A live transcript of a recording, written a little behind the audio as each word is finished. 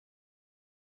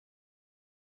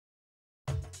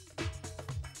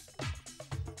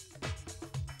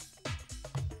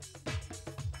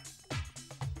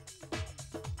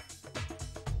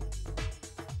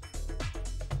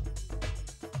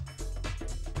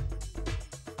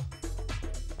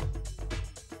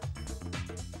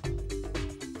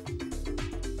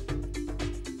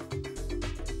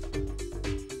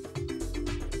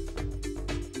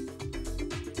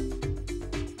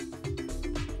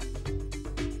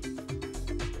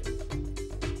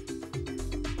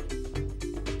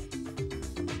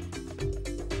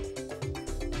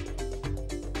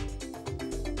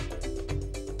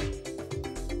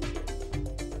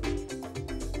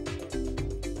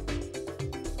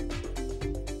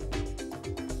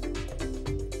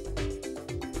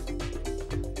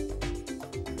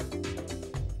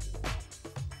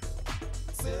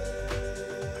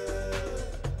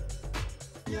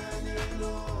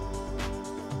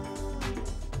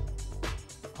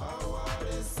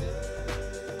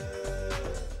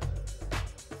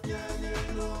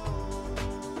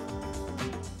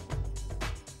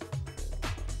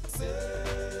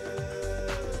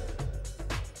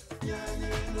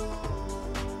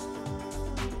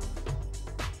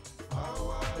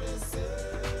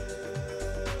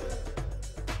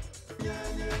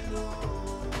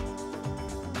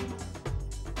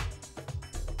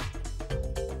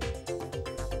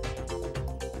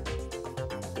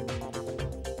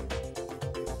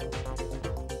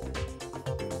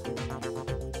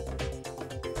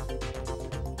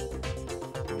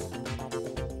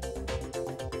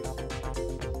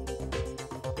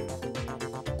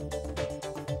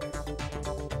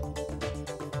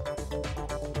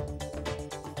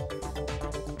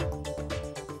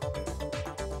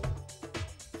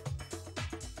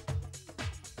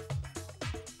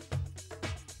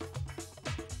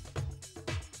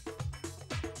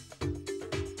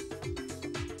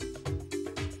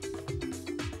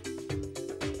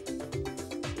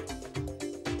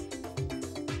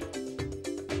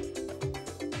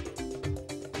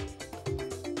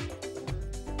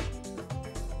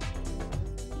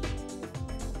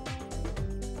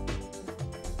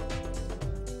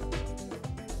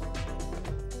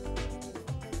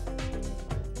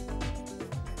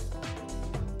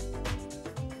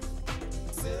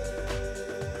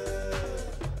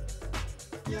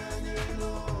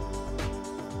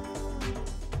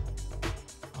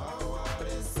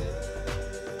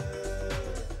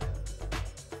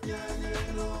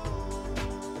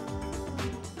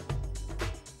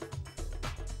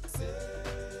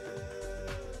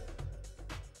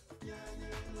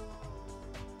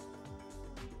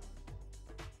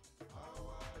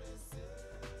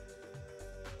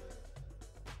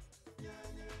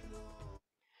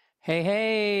Hey,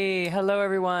 hey, hello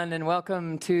everyone, and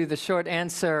welcome to The Short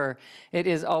Answer. It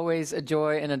is always a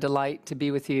joy and a delight to be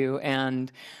with you,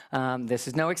 and this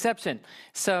is no exception.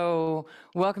 So,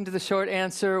 welcome to The Short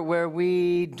Answer, where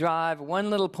we drive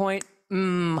one little point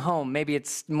home. Maybe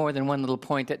it's more than one little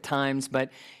point at times,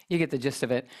 but you get the gist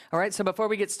of it. All right, so before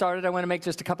we get started, I want to make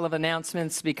just a couple of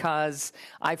announcements because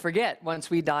I forget once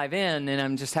we dive in, and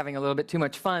I'm just having a little bit too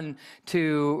much fun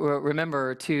to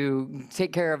remember to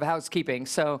take care of housekeeping.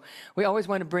 So we always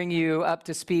want to bring you up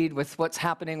to speed with what's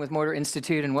happening with Mortar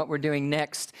Institute and what we're doing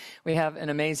next. We have an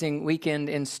amazing weekend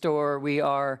in store. We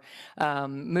are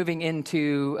moving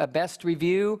into a best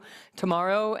review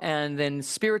tomorrow, and then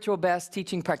spiritual best,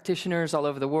 teaching practitioners all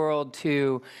over the world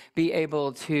to be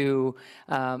able to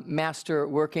master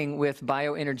working with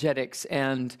bioenergetics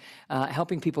and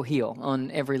helping people heal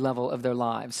on every level of their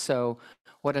lives. So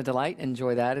what a delight.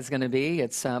 Enjoy that is going to be.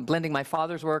 It's blending my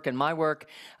father's work and my work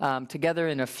together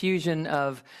in a fusion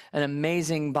of an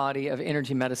amazing body of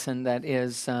energy medicine that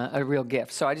is a real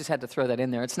gift. So I just had to throw that in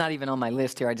there. It's not even on my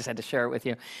list here. I just had to share it with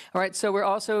you. All right, so we're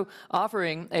also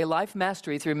offering a Life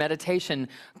Mastery through Meditation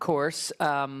course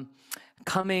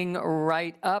coming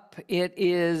right up. It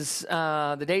is,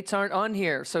 the dates aren't on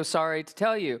here, so sorry to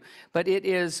tell you, but it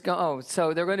is,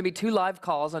 so there are going to be 2 live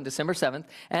calls on December 7th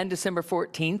and December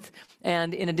 14th,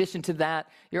 and in addition to that,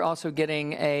 you're also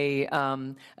getting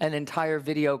an entire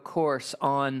video course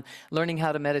on learning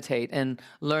how to meditate and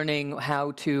learning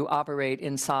how to operate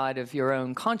inside of your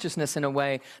own consciousness in a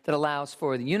way that allows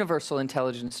for the universal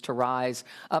intelligence to rise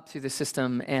up through the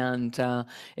system and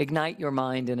ignite your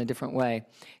mind in a different way.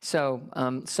 So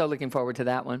looking forward to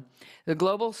that one. The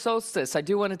global solstice, I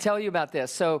do want to tell you about this.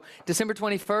 So December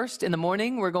 21st in the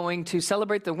morning, we're going to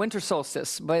celebrate the winter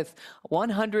solstice with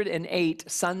 108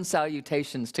 sun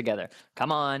salutations together.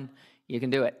 Come on, you can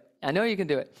do it. I know you can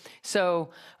do it. So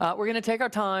we're going to take our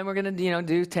time. We're going to,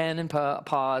 do 10 and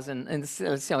pause, and it's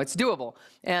doable.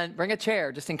 And bring a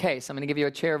chair just in case. I'm going to give you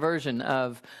a chair version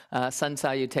of sun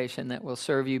salutation that will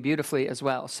serve you beautifully as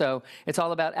well. So it's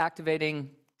all about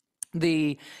activating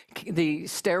the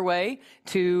stairway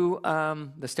to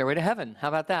heaven. How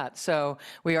about that? So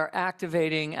we are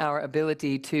activating our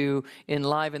ability to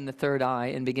enliven the third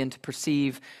eye and begin to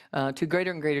perceive to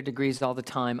greater and greater degrees all the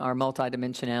time our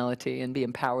multidimensionality and be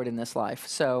empowered in this life.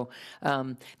 So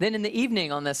then in the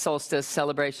evening on the solstice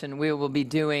celebration, we will be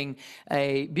doing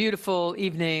a beautiful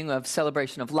evening of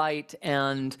celebration of light,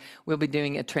 and we'll be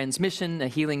doing a transmission, a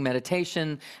healing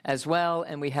meditation as well.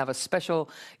 And we have a special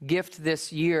gift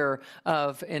this year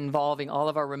of involving all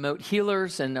of our remote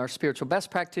healers and our spiritual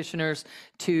best practitioners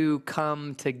to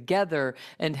come together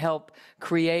and help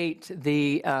create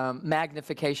the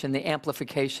magnification, the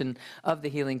amplification of the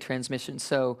healing transmission.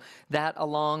 So that,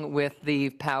 along with the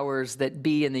powers that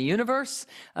be in the universe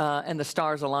and the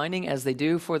stars aligning as they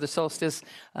do for the solstice,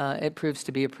 it proves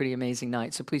to be a pretty amazing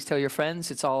night. So please tell your friends.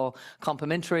 It's all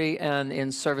complimentary and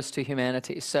in service to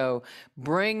humanity. So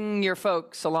bring your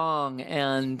folks along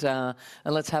and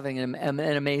let's have an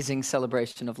amazing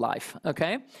celebration of life,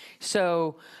 okay?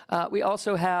 So we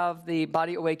also have the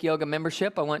BodyAwake Yoga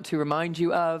membership I want to remind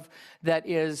you of. That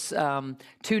is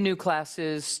 2 new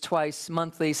classes twice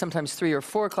monthly, sometimes 3 or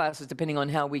 4 classes, depending on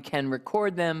how we can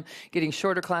record them, getting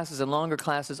shorter classes and longer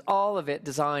classes, all of it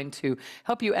designed to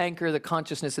help you anchor the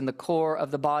consciousness in the core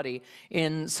of the body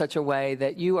in such a way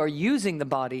that you are using the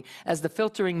body as the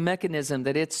filtering mechanism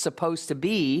that it's supposed to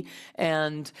be,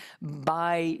 and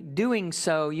by doing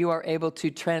so, you are able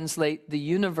to translate the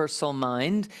universal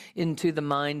mind into the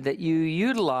mind that you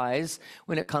utilize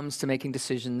when it comes to making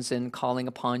decisions and calling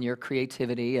upon your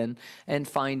creativity and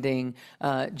finding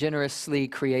generously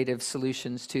creative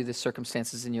solutions to the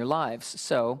circumstances in your lives.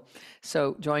 So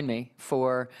join me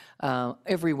for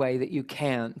every way that you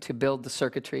can to build the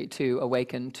circuitry to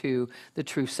awaken to the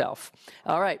true self.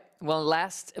 All right. Well,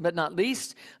 last but not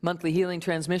least, monthly healing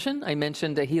transmission. I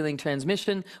mentioned a healing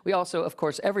transmission. We also, of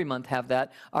course, every month have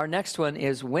that. Our next one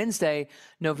is Wednesday,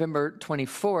 November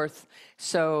 24th.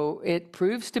 So it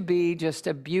proves to be just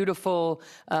a beautiful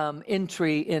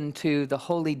entry into the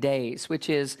holy days, which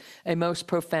is a most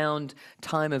profound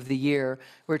time of the year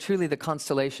where truly the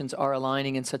constellations are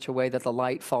aligning in such a way that the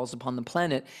light falls upon the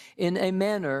planet in a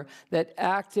manner that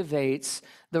activates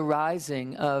the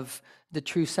rising of the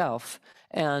true self.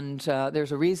 And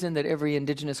there's a reason that every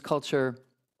indigenous culture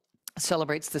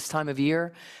celebrates this time of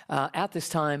year at this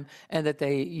time, and that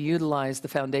they utilize the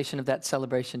foundation of that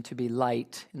celebration to be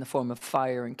light in the form of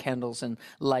fire and candles and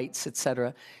lights,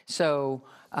 etc. So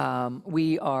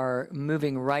we are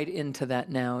moving right into that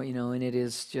now, and it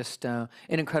is just an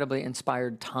incredibly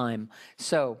inspired time.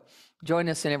 So Join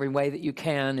us in every way that you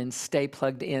can and stay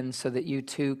plugged in so that you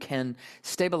too can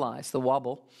stabilize the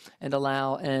wobble and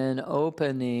allow an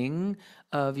opening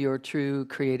of your true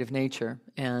creative nature.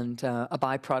 And a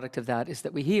byproduct of that is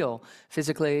that we heal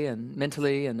physically and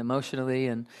mentally and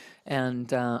emotionally,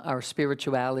 and our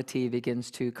spirituality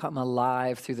begins to come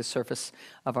alive through the surface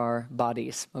of our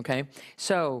bodies, okay?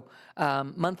 So,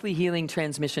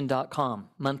 monthlyhealingtransmission.com,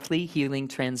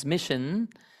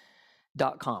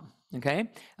 monthlyhealingtransmission.com. Okay,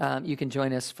 you can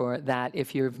join us for that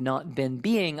if you've not been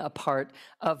being a part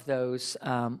of those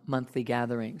monthly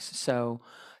gatherings. So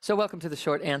welcome to the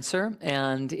Short Answer,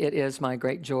 and it is my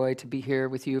great joy to be here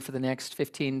with you for the next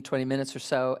 15, 20 minutes or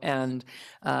so, and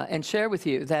share with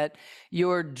you that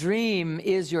your dream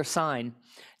is your sign.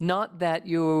 Not that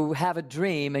you have a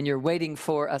dream and you're waiting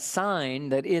for a sign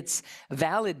that it's a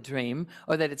valid dream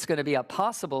or that it's going to be a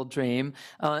possible dream.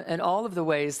 And all of the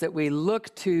ways that we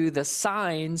look to the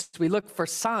signs, we look for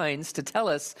signs to tell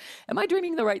us, am I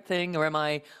dreaming the right thing or am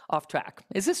I off track?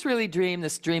 Is this really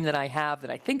this dream that I have that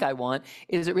I think I want,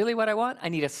 is it really what I want? I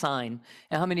need a sign.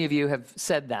 And how many of you have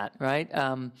said that, right?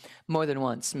 More than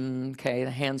once. Okay,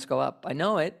 the hands go up. I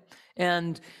know it.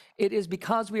 And it is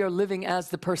because we are living as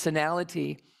the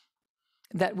personality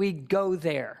that we go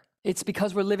there. It's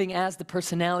because we're living as the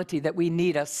personality that we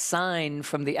need a sign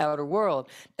from the outer world.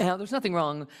 Now, there's nothing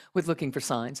wrong with looking for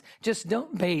signs. Just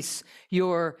don't base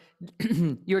your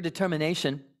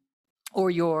determination or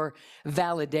your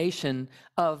validation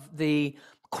of the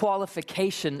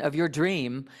qualification of your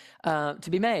dream to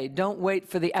be made. Don't wait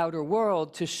for the outer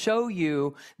world to show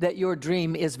you that your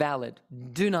dream is valid.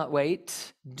 Do not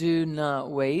wait. Do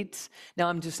not wait. Now,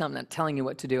 I'm not telling you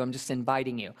what to do. I'm just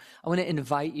inviting you. I want to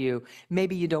invite you.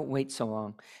 Maybe you don't wait so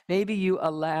long. Maybe you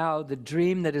allow the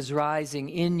dream that is rising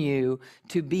in you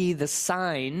to be the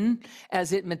sign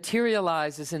as it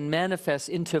materializes and manifests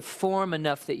into form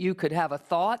enough that you could have a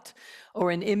thought or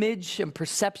an image and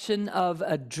perception of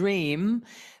a dream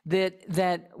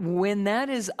that when that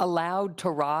is allowed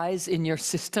to rise in your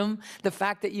system, the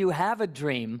fact that you have a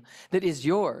dream that is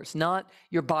yours, not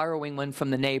you're borrowing one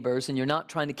from the neighbors and you're not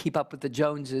trying to keep up with the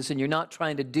Joneses and you're not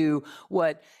trying to do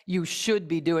what you should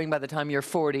be doing by the time you're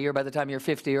 40 or by the time you're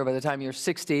 50 or by the time you're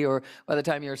 60 or by the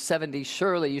time you're 70,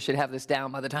 surely you should have this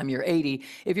down by the time you're 80.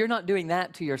 If you're not doing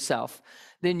that to yourself,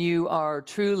 then you are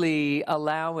truly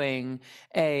allowing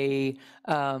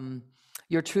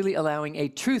you're truly allowing a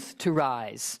truth to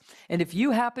rise. And if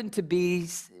you happen to be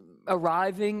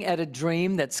arriving at a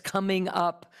dream that's coming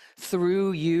up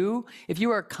through you, if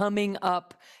you are coming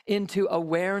up into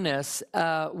awareness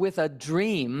with a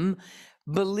dream,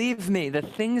 believe me, the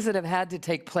things that have had to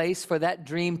take place for that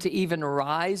dream to even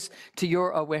rise to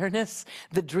your awareness,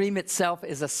 the dream itself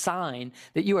is a sign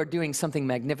that you are doing something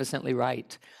magnificently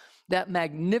right. That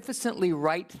magnificently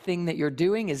right thing that you're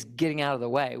doing is getting out of the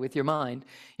way with your mind.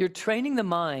 You're training the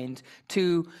mind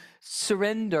to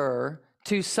surrender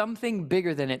to something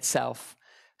bigger than itself.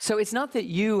 So it's not that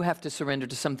you have to surrender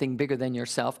to something bigger than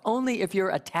yourself. Only if you're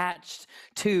attached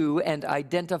to and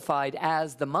identified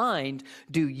as the mind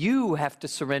do you have to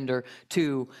surrender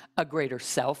to a greater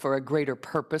self or a greater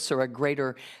purpose or a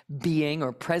greater being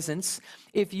or presence.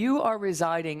 If you are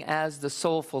residing as the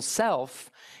soulful self,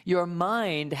 your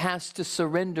mind has to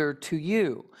surrender to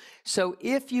you. So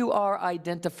if you are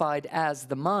identified as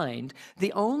the mind,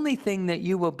 the only thing that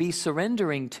you will be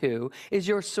surrendering to is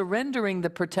you're surrendering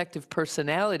the protective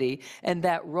personality and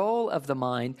that role of the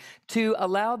mind to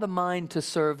allow the mind to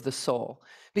serve the soul.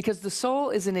 Because the soul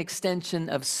is an extension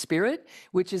of spirit,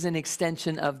 which is an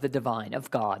extension of the divine,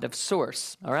 of God, of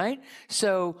source, all right?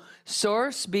 So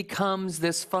source becomes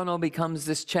this funnel, becomes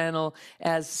this channel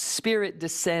as spirit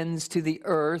descends to the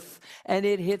earth, and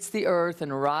it hits the earth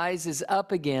and rises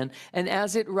up again. And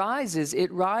as it rises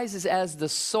as the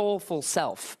soulful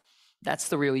self. That's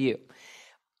the real you.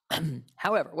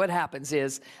 However, what happens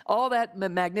is all that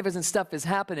magnificent stuff is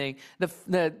happening.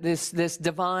 This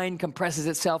divine compresses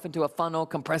itself into a funnel,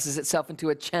 compresses itself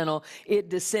into a channel. It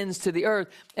descends to the earth,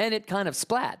 and it kind of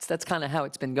splats. That's kind of how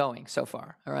it's been going so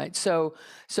far. All right. So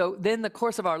then the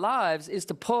course of our lives is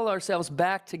to pull ourselves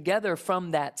back together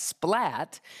from that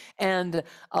splat and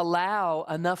allow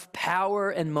enough power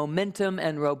and momentum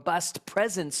and robust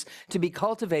presence to be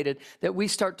cultivated that we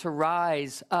start to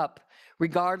rise up,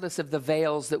 regardless of the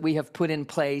veils that we have put in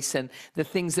place and the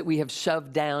things that we have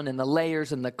shoved down and the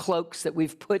layers and the cloaks that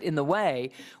we've put in the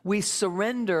way. We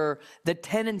surrender the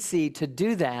tendency to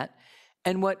do that,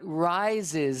 and what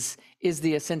rises is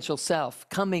the essential self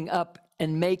coming up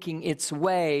and making its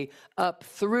way up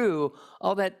through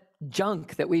all that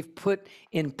junk that we've put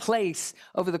in place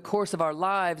over the course of our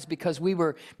lives because we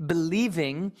were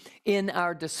believing in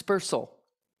our dispersal.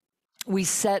 We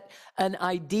set an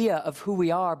idea of who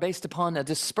we are based upon a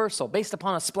dispersal, based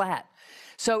upon a splat.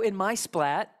 So in my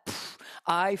splat,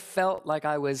 I felt like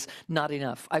I was not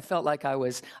enough. I felt like I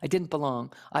didn't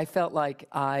belong. I felt like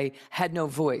I had no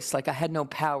voice, like I had no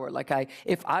power,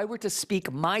 if I were to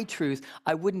speak my truth,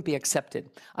 I wouldn't be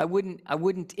accepted. I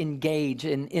wouldn't engage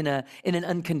in an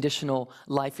unconditional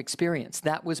life experience.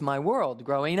 That was my world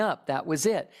growing up. That was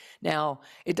it. Now,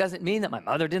 it doesn't mean that my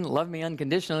mother didn't love me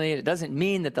unconditionally. It doesn't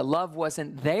mean that the love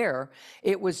wasn't there.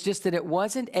 It was just that it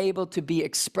wasn't able to be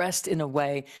expressed in a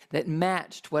way that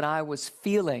matched what I was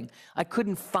feeling. I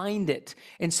couldn't find it,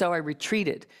 and so I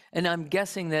retreated. And I'm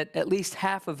guessing that at least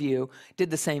half of you did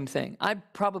the same thing. I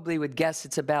probably would guess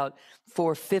it's about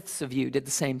 4/5 of you did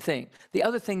the same thing. The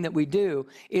other thing that we do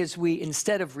is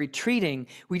instead of retreating,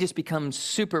 we just become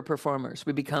super performers.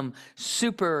 We become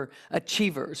super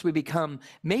achievers. We become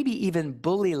maybe even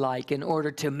bully-like in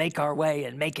order to make our way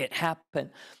and make it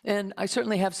happen. And I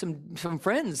certainly have some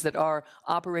friends that are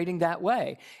operating that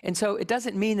way. And so it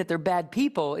doesn't mean that they're bad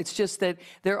people. It's just that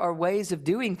there are ways of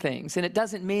doing things. And it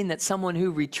doesn't mean that someone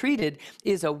who retreated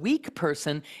is a weak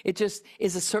person. It just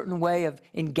is a certain way of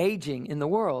engaging in the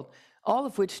world. All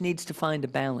of which needs to find a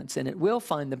balance, and it will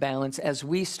find the balance as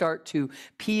we start to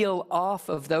peel off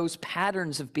of those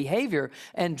patterns of behavior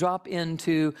and drop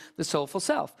into the soulful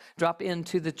self, drop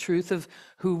into the truth of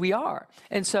who we are.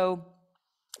 And so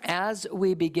as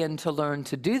we begin to learn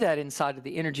to do that inside of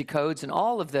the energy codes and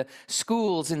all of the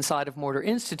schools inside of Mortar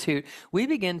Institute, we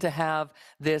begin to have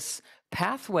this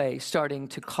pathway starting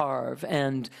to carve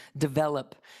and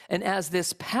develop. And as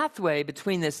this pathway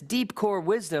between this deep core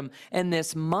wisdom and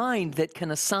this mind that can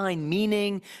assign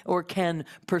meaning or can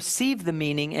perceive the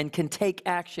meaning and can take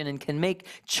action and can make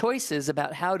choices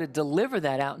about how to deliver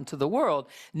that out into the world,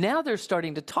 now they're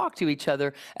starting to talk to each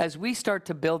other as we start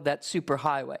to build that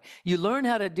superhighway. You learn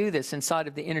how to do this inside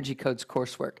of the Energy Codes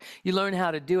coursework. You learn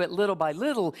how to do it little by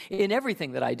little in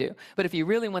everything that I do. But if you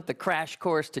really want the crash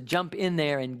course to jump in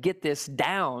there and get this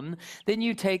down, then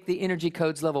you take the Energy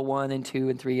Codes level 1 and 2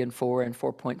 and 3 and 4 and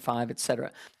 4.5,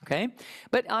 etc. Okay?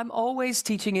 But I'm always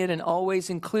teaching it and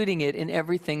always including it in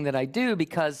everything that I do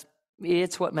because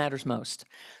it's what matters most.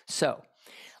 So,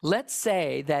 let's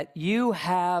say that you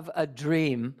have a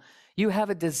dream, you have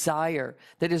a desire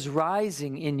that is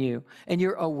rising in you and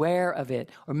you're aware of it.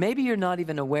 Or maybe you're not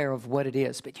even aware of what it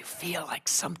is, but you feel like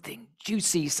something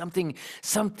juicy,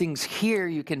 something's here.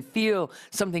 You can feel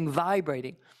something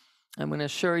vibrating. I'm going to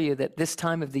assure you that this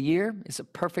time of the year is a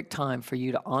perfect time for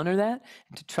you to honor that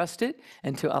and to trust it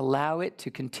and to allow it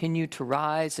to continue to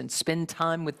rise and spend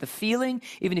time with the feeling,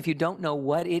 even if you don't know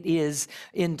what it is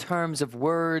in terms of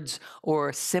words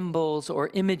or symbols or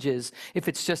images. If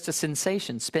it's just a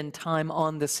sensation, spend time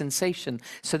on the sensation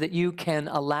so that you can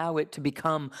allow it to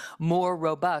become more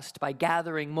robust by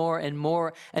gathering more and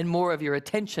more and more of your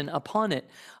attention upon it.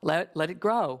 Let it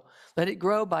grow. Let it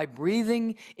grow by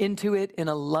breathing into it in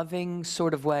a loving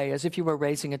sort of way, as if you were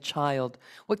raising a child.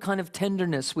 What kind of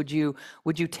tenderness would you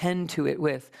tend to it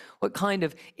with? What kind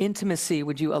of intimacy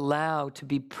would you allow to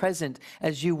be present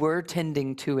as you were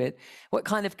tending to it? What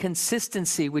kind of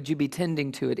consistency would you be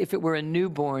tending to it if it were a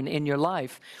newborn in your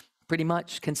life? Pretty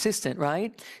much consistent,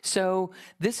 right? So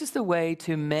this is the way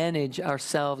to manage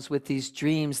ourselves with these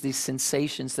dreams, these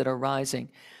sensations that are rising.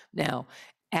 Now,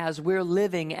 as we're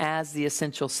living as the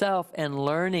essential self and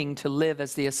learning to live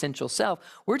as the essential self,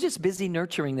 we're just busy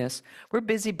nurturing this. We're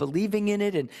busy believing in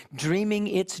it and dreaming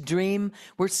its dream.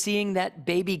 We're seeing that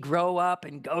baby grow up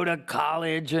and go to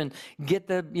college and get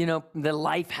the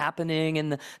life happening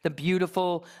and the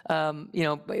beautiful,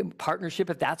 partnership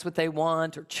if that's what they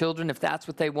want, or children if that's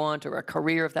what they want, or a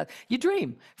career if that. You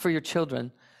dream for your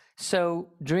children. So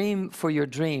dream for your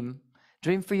dream.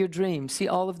 Dream for your dream. See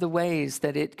all of the ways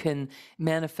that it can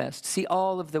manifest. See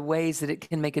all of the ways that it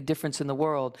can make a difference in the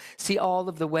world. See all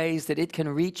of the ways that it can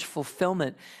reach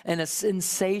fulfillment and a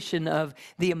sensation of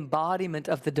the embodiment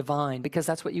of the divine, because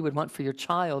that's what you would want for your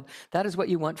child. That is what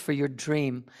you want for your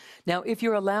dream. Now, if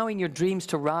you're allowing your dreams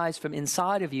to rise from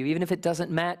inside of you, even if it doesn't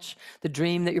match the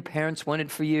dream that your parents wanted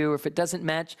for you, or if it doesn't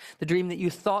match the dream that you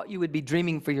thought you would be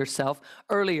dreaming for yourself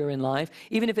earlier in life,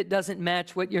 even if it doesn't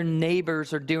match what your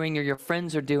neighbors are doing or your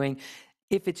friends are doing,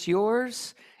 if it's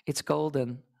yours, it's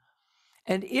golden.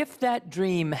 And if that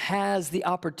dream has the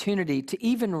opportunity to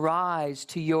even rise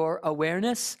to your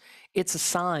awareness, it's a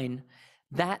sign.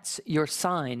 That's your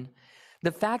sign.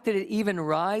 The fact that it even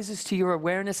rises to your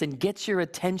awareness and gets your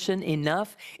attention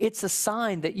enough, it's a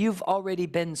sign that you've already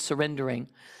been surrendering.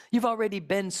 You've already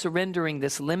been surrendering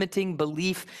this limiting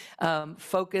belief,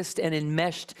 focused and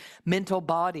enmeshed mental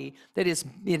body that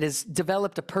has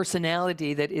developed a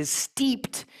personality that is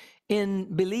steeped in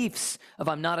beliefs of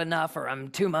I'm not enough, or I'm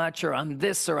too much, or I'm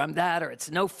this, or I'm that, or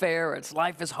it's no fair, or it's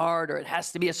life is hard, or it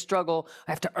has to be a struggle,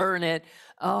 I have to earn it.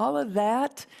 All of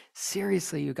that,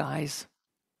 seriously, you guys,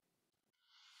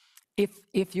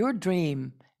 if your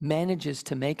dream manages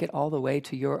to make it all the way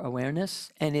to your awareness,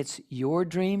 and it's your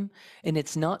dream, and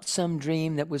it's not some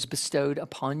dream that was bestowed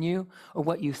upon you, or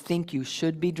what you think you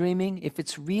should be dreaming, if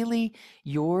it's really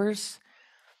yours,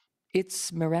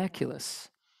 it's miraculous.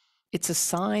 It's a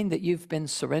sign that you've been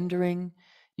surrendering,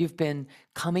 you've been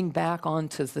coming back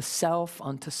onto the self,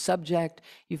 onto subject,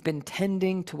 you've been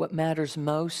tending to what matters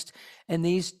most, and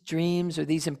these dreams or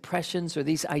these impressions or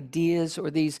these ideas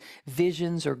or these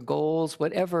visions or goals,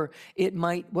 whatever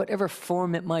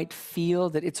form it might feel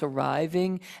that it's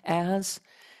arriving as,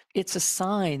 it's a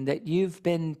sign that you've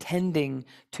been tending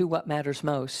to what matters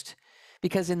most.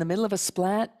 Because in the middle of a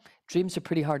splat, dreams are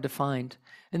pretty hard to find.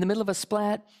 In the middle of a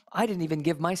splat, I didn't even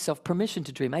give myself permission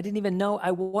to dream. I didn't even know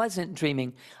I wasn't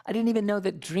dreaming. I didn't even know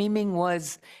that dreaming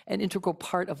was an integral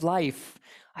part of life.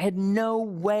 I had no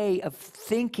way of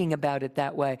thinking about it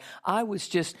that way. I was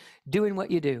just doing what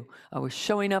you do. I was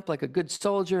showing up like a good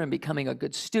soldier and becoming a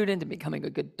good student and becoming a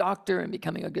good doctor and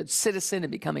becoming a good citizen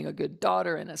and becoming a good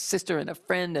daughter and a sister and a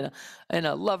friend and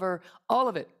a lover. All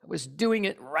of it. I was doing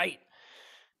it right.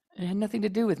 It had nothing to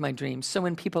do with my dreams. So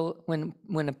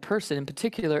when a person, in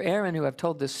particular Aaron, who I've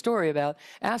told this story about,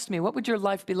 asked me, what would your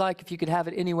life be like if you could have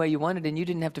it any way you wanted and you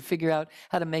didn't have to figure out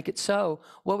how to make it so,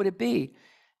 what would it be?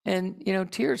 And,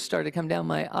 tears started to come down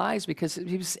my eyes because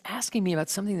he was asking me about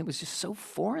something that was just so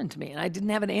foreign to me, and I didn't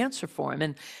have an answer for him.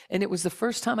 And it was the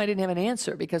first time I didn't have an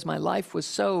answer because my life was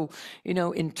so,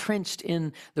 entrenched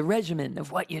in the regimen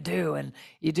of what you do, and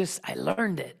I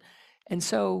learned it. And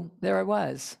so there I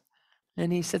was.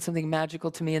 And he said something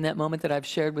magical to me in that moment that I've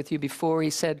shared with you before. He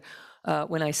said,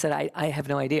 when I said, I have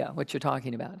no idea what you're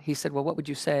talking about. He said, well, what would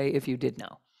you say if you did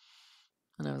know?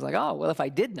 And I was like, oh, well, if I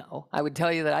did know, I would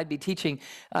tell you that I'd be teaching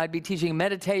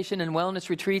meditation and wellness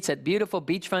retreats at beautiful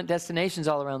beachfront destinations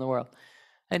all around the world.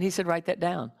 And he said, write that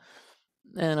down.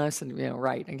 And I said,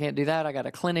 right, I can't do that. I got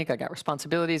a clinic, I got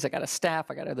responsibilities, I got a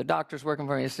staff, I got other doctors working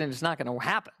for me. It's not going to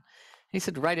happen. He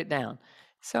said, write it down.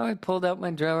 So I pulled out my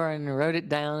drawer and wrote it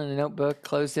down in a notebook,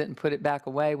 closed it, and put it back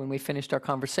away when we finished our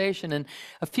conversation. And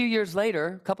a couple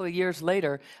of years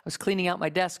later, I was cleaning out my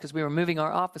desk because we were moving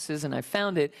our offices, and I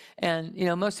found it. And,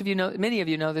 many of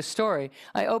you know this story.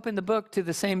 I opened the book to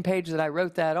the same page that I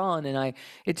wrote that on, and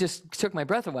it just took my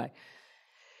breath away.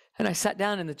 And I sat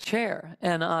down in the chair,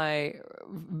 and I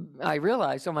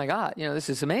realized, oh my God, this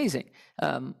is amazing.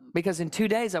 Because in 2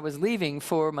 days I was leaving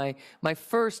for my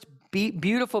first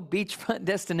beautiful beachfront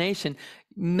destination,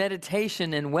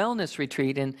 meditation and wellness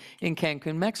retreat in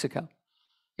Cancun, Mexico.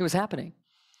 It was happening.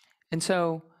 And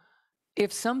so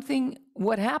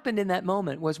what happened in that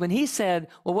moment was when he said,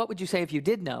 well, what would you say if you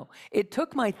did know? It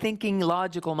took my thinking,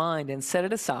 logical mind and set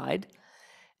it aside,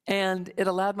 and it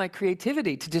allowed my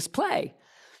creativity to just play.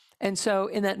 And so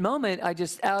in that moment,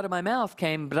 out of my mouth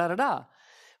came blah-da-da.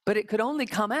 But it could only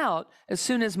come out as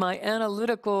soon as my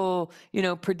analytical,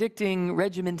 predicting,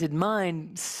 regimented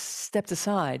mind stepped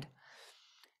aside.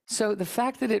 So the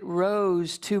fact that it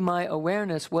rose to my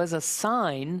awareness was a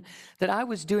sign that I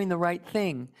was doing the right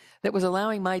thing, that was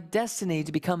allowing my destiny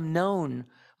to become known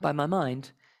by my mind.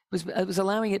 It was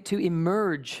allowing it to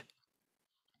emerge.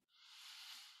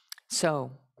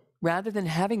 So rather than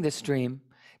having this dream,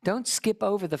 don't skip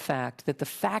over the fact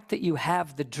that you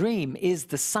have the dream is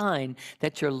the sign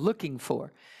that you're looking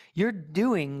for. You're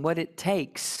doing what it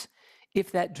takes.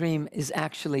 If that dream is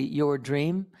actually your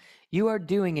dream, you are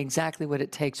doing exactly what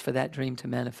it takes for that dream to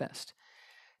manifest.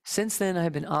 Since then,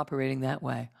 I've been operating that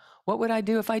way. What would I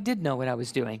do if I did know what I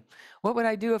was doing? What would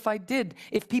I do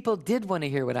if people did want to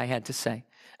hear what I had to say?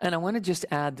 And I want to just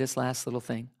add this last little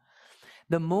thing.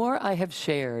 The more I have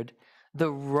shared the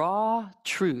raw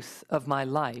truth of my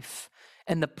life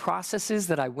and the processes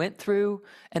that I went through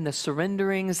and the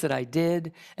surrenderings that I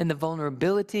did and the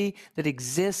vulnerability that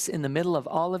exists in the middle of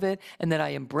all of it, and that I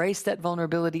embrace that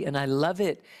vulnerability and I love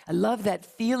it. I love that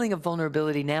feeling of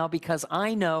vulnerability now because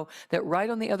I know that right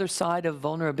on the other side of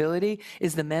vulnerability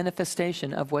is the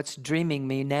manifestation of what's dreaming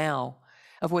me now,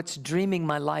 of what's dreaming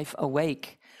my life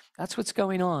awake. That's what's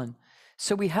going on.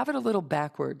 So we have it a little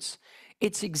backwards.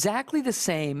 It's exactly the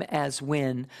same as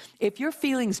when, if your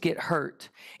feelings get hurt,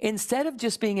 instead of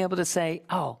just being able to say,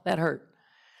 oh, that hurt,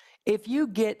 if you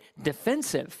get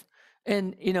defensive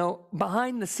and,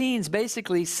 behind the scenes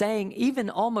basically saying,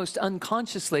 even almost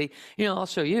unconsciously, I'll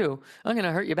show you, I'm going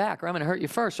to hurt you back, or I'm going to hurt you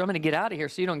first, or I'm going to get out of here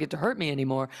so you don't get to hurt me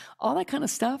anymore. All that kind of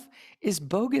stuff is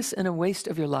bogus and a waste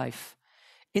of your life.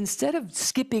 instead of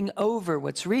skipping over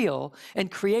what's real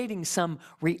and creating some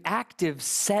reactive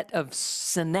set of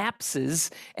synapses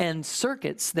and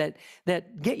circuits that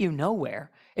get you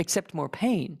nowhere except more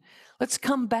pain, let's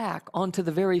come back onto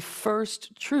the very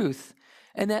first truth.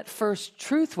 And that first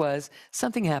truth was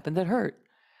something happened that hurt.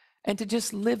 And to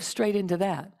just live straight into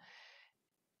that.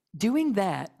 Doing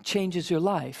that changes your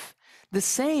life. The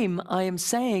same I am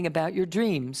saying about your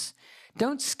dreams.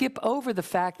 Don't skip over the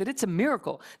fact that it's a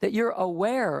miracle that you're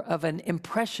aware of an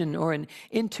impression or an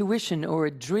intuition or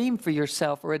a dream for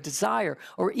yourself or a desire,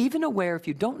 or even aware, if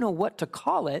you don't know what to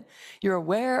call it, you're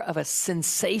aware of a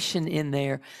sensation in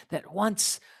there that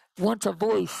wants a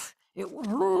voice.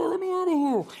 Let me out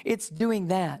of here. It's doing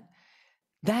that.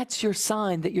 That's your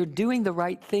sign that you're doing the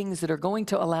right things that are going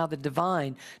to allow the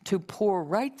divine to pour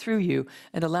right through you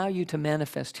and allow you to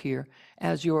manifest here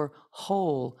as your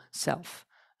whole self,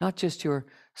 not just your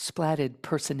splatted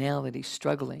personality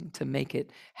struggling to make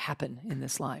it happen in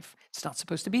this life. It's not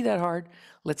supposed to be that hard.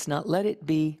 Let's not let it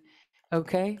be,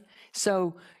 okay?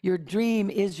 So your dream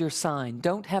is your sign.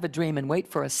 Don't have a dream and wait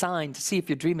for a sign to see if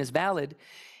your dream is valid.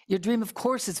 Your dream, of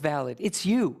course, is valid. It's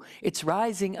you. It's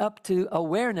rising up to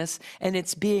awareness, and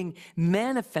it's being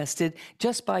manifested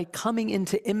just by coming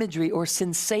into imagery or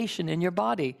sensation in your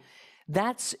body.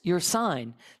 That's your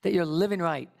sign that you're living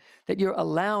right, that you're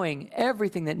allowing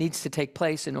everything that needs to take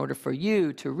place in order for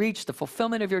you to reach the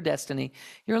fulfillment of your destiny.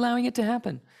 You're allowing it to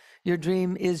happen. Your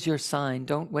dream is your sign.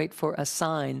 Don't wait for a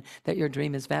sign that your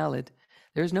dream is valid.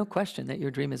 There's no question that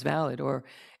your dream is valid, or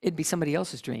it'd be somebody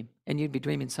else's dream, and you'd be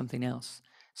dreaming something else.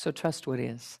 So trust what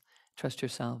is. Trust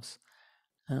yourselves.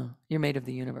 You're made of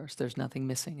the universe. There's nothing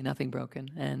missing, nothing broken,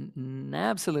 and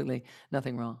absolutely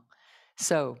nothing wrong.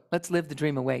 So let's live the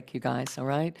dream awake, you guys, all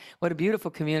right? What a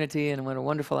beautiful community and what a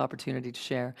wonderful opportunity to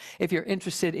share. If you're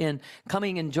interested in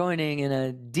coming and joining in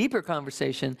a deeper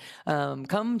conversation,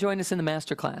 come join us in the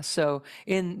masterclass. So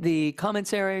in the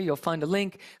comments area, you'll find a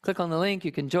link. Click on the link.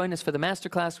 You can join us for the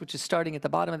masterclass, which is starting at the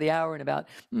bottom of the hour in about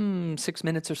 6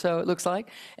 minutes or so, it looks like.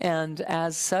 And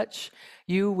as such,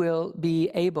 you will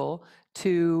be able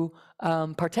to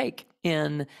partake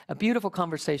in a beautiful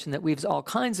conversation that weaves all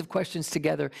kinds of questions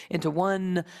together into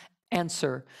one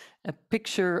answer, a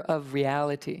picture of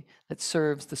reality that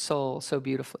serves the soul so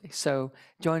beautifully. So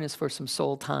join us for some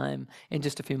soul time in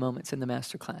just a few moments in the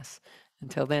masterclass.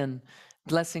 Until then,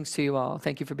 blessings to you all.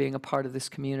 Thank you for being a part of this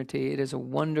community. It is a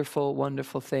wonderful,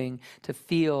 wonderful thing to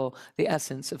feel the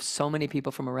essence of so many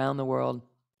people from around the world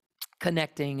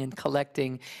connecting and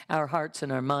collecting our hearts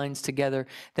and our minds together,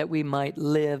 that we might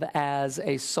live as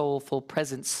a soulful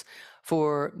presence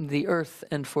for the earth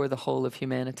and for the whole of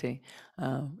humanity.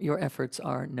 Your efforts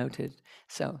are noted.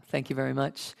 So thank you very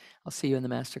much. I'll see you in the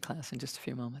masterclass in just a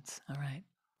few moments. All right.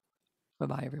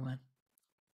 Bye-bye, everyone.